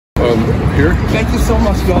Here? Thank you so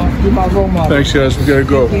much, y'all. You're my role model. Thanks, guys. We gotta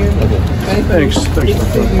go. Thanks. Thanks.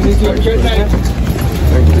 Good night.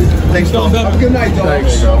 Thank you. Thanks, Dolph. Have a good night, Dolph.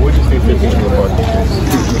 Thanks. We just need 15 in the park.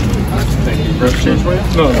 Thank you. Breath change for you?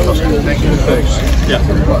 No, that's good. Thank you. Thanks. Yeah.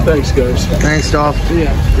 Thanks, guys. Thanks, Dolph.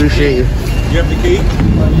 Yeah. Appreciate you. You have the key?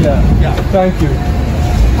 Yeah. Thank you.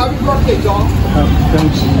 Happy birthday, Dolph.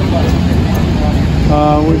 Thanks.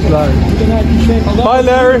 Where's Larry? Bye,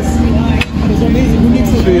 Larry.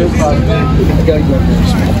 See you. Bye.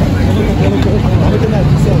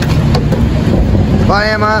 Bye,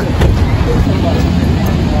 Emma.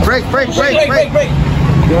 Break. Break. You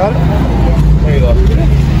got it? There you go.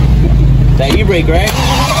 That you break, right?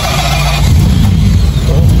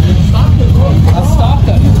 I stopped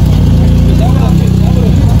it.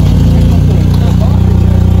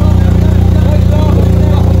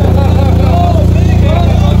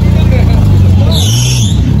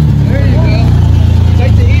 There you go.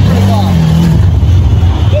 Take the e-brake off.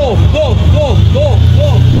 Go.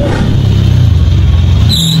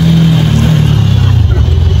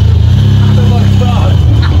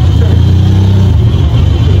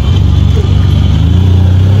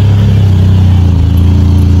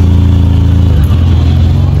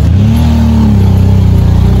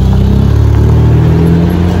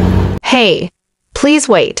 Hey, please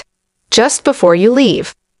wait. Just before you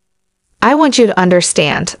leave, I want you to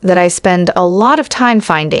understand that I spend a lot of time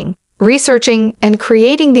finding, researching, and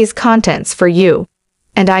creating these contents for you,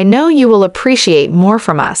 and I know you will appreciate more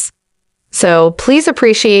from us. So please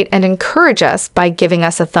appreciate and encourage us by giving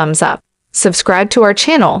us a thumbs up, subscribe to our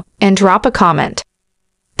channel, and drop a comment.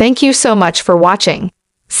 Thank you so much for watching.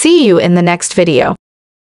 See you in the next video.